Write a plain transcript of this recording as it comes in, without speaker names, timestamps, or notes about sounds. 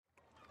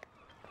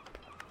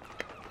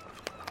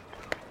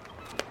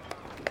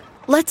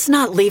let's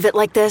not leave it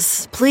like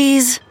this,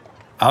 please.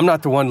 I'm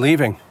not the one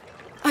leaving.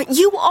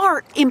 You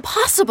are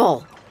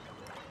impossible.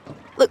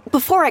 Look,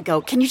 before I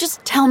go, can you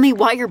just tell me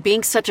why you're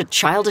being such a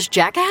childish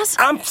jackass?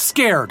 I'm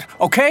scared,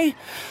 okay?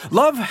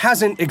 Love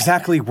hasn't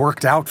exactly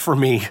worked out for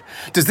me.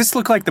 Does this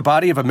look like the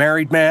body of a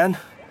married man?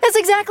 That's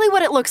exactly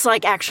what it looks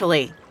like,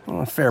 actually.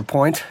 Well, fair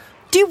point.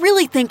 Do you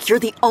really think you're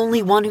the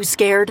only one who's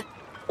scared?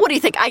 What do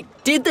you think, I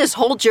did this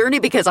whole journey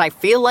because I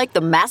feel like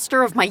the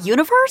master of my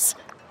universe?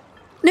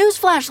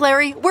 Newsflash,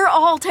 Larry, we're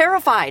all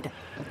terrified.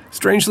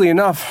 Strangely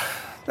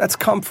enough, that's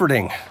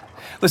comforting.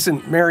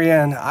 Listen,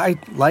 Marianne, I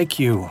like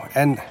you,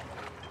 and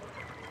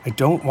I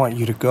don't want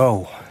you to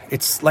go.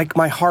 It's like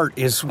my heart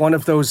is one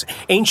of those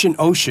ancient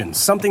oceans,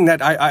 something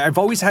that I've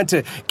always had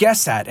to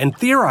guess at and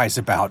theorize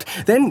about.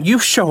 Then you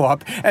show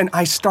up, and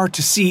I start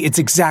to see its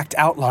exact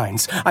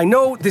outlines. I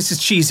know this is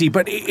cheesy,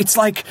 but it's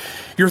like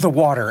you're the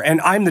water,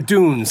 and I'm the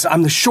dunes,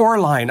 I'm the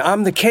shoreline,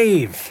 I'm the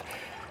cave.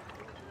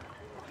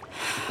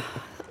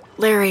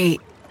 Larry,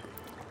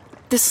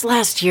 this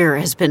last year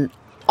has been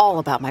all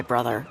about my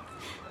brother.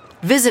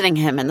 Visiting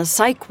him in the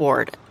psych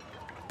ward.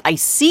 I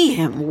see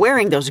him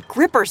wearing those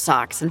gripper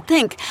socks and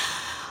think,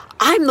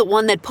 I'm the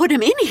one that put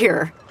him in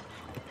here.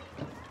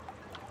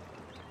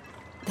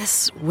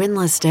 This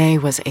windless day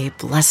was a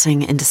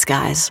blessing in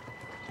disguise.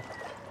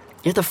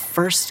 You're the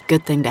first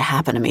good thing to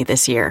happen to me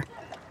this year.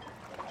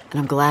 And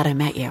I'm glad I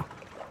met you.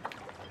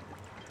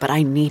 But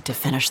I need to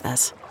finish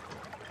this.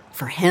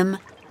 For him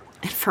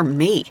and for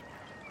me.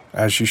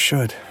 As you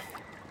should.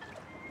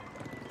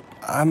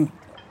 I'm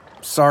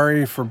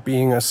sorry for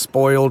being a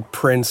spoiled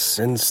prince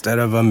instead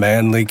of a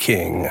manly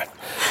king.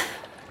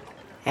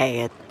 Hey,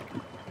 it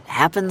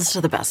happens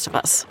to the best of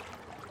us.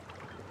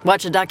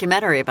 Watch a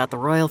documentary about the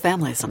royal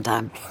family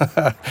sometime.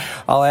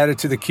 I'll add it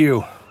to the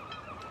queue.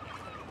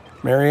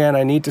 Marianne,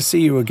 I need to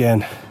see you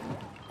again.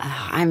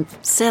 I'm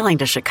sailing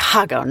to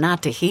Chicago,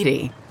 not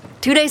Tahiti.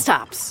 2 days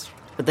tops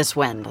with this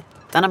wind.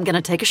 Then I'm going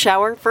to take a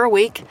shower for a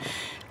week,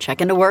 check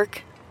into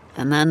work,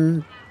 and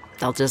then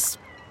I'll just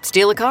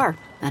steal a car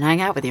and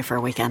hang out with you for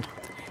a weekend.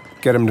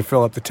 Get him to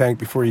fill up the tank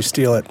before you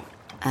steal it.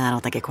 I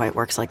don't think it quite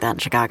works like that in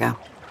Chicago.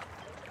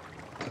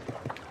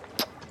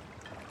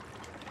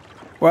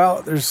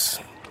 Well, there's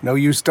no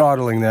use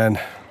dawdling then.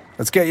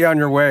 Let's get you on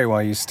your way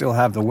while you still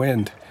have the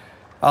wind.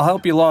 I'll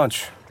help you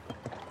launch.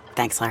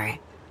 Thanks, Larry.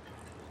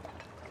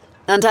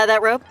 Untie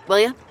that rope, will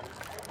you?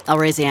 I'll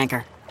raise the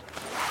anchor.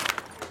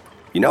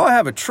 You know I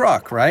have a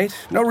truck, right?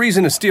 No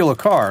reason to steal a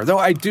car, though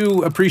I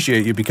do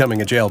appreciate you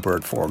becoming a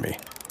jailbird for me.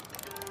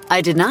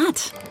 I did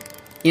not.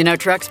 You know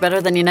trucks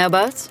better than you know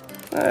boats?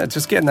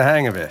 Just getting the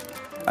hang of it.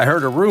 I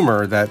heard a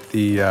rumor that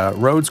the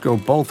roads go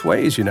both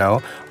ways, you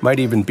know. Might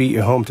even beat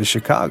you home to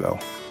Chicago.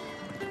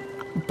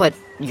 But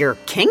your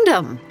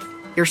kingdom,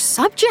 your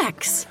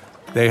subjects.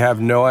 They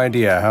have no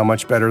idea how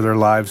much better their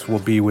lives will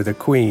be with a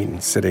queen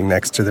sitting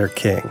next to their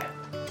king.